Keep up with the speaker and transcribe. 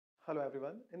Hello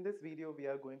everyone. In this video, we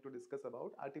are going to discuss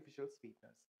about artificial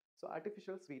sweeteners. So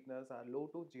artificial sweeteners are low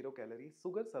to zero calorie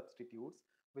sugar substitutes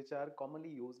which are commonly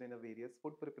used in a various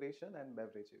food preparation and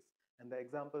beverages. And the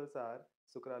examples are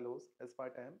sucralose,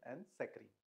 aspartame and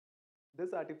saccharin.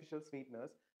 These artificial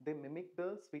sweeteners, they mimic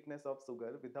the sweetness of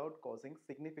sugar without causing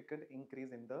significant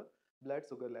increase in the blood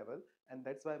sugar level, and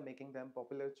that's why making them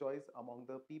popular choice among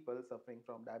the people suffering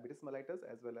from diabetes mellitus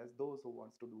as well as those who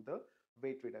wants to do the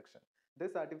weight reduction.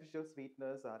 These artificial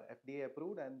sweeteners are FDA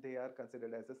approved and they are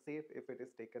considered as a safe if it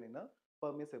is taken in a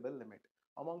permissible limit.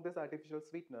 Among these artificial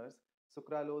sweeteners,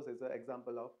 sucralose is an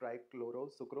example of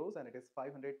trichlorosucrose and it is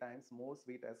 500 times more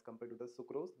sweet as compared to the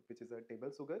sucrose, which is a table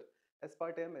sugar.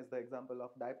 Aspartame is the example of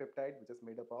dipeptide, which is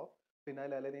made up of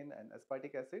phenylalanine and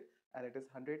aspartic acid, and it is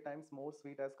 100 times more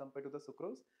sweet as compared to the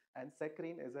sucrose. And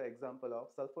saccharin is an example of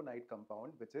sulfonide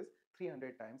compound, which is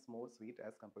 300 times more sweet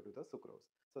as compared to the sucrose.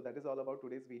 So that is all about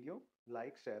today's video.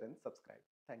 Like, share, and subscribe.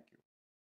 Thank you.